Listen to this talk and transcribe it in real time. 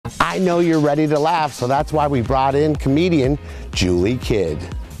I know you're ready to laugh, so that's why we brought in comedian Julie Kidd.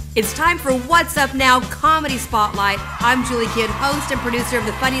 It's time for What's Up Now Comedy Spotlight. I'm Julie Kidd, host and producer of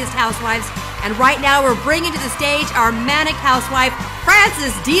The Funniest Housewives, and right now we're bringing to the stage our manic housewife,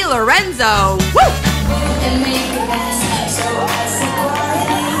 Frances Dilorinzo. Woo!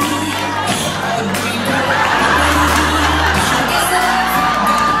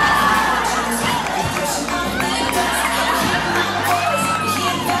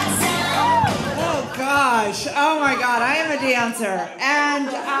 Oh my God, I am a dancer, and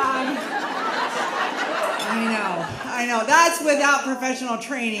I know, that's without professional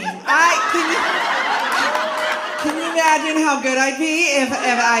training. Can you imagine how good I'd be if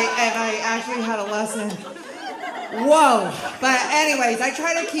I actually had a lesson? Whoa, but anyways, I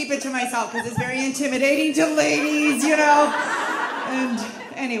try to keep it to myself because it's very intimidating to ladies, and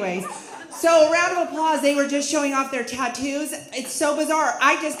anyways. So, round of applause, they were just showing off their tattoos. It's so bizarre.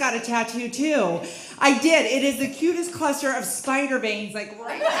 I just got a tattoo, too. I did. It is the cutest cluster of spider veins, like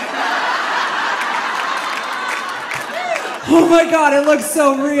right there. Oh my God, it looks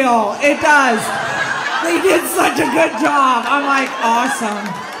so real. It does. They did such a good job. I'm like, awesome.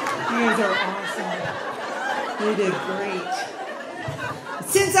 You guys are awesome. They did great.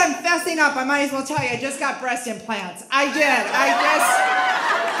 Since I'm fessing up, I might as well tell you, I just got breast implants. I did.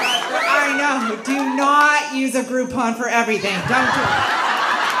 I know. Do not use a Groupon for everything. Don't do it.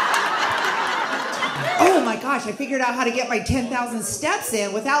 Oh my gosh, I figured out how to get my 10,000 steps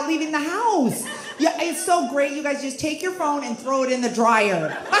in without leaving the house. Yeah, it's so great. You guys just take your phone and throw it in the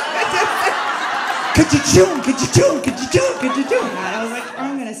dryer. Ka-cha-choom, ka-cha-choom, ka-cha-choom, ka-cha-choom. And I was like,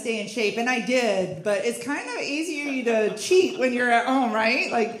 I'm going to stay in shape. And I did. But it's kind of easier to cheat when you're at home,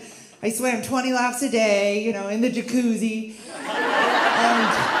 right? Like, I swam 20 laps a day, in the jacuzzi. And,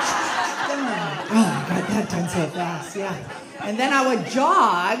 oh my God, that done so fast, yeah. And then I would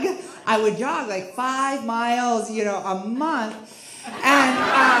jog like 5 miles, a month. And,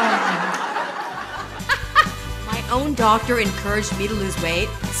 My own doctor encouraged me to lose weight,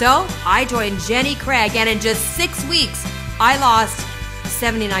 so I joined Jenny Craig, and in just 6 weeks, I lost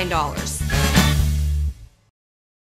 $79.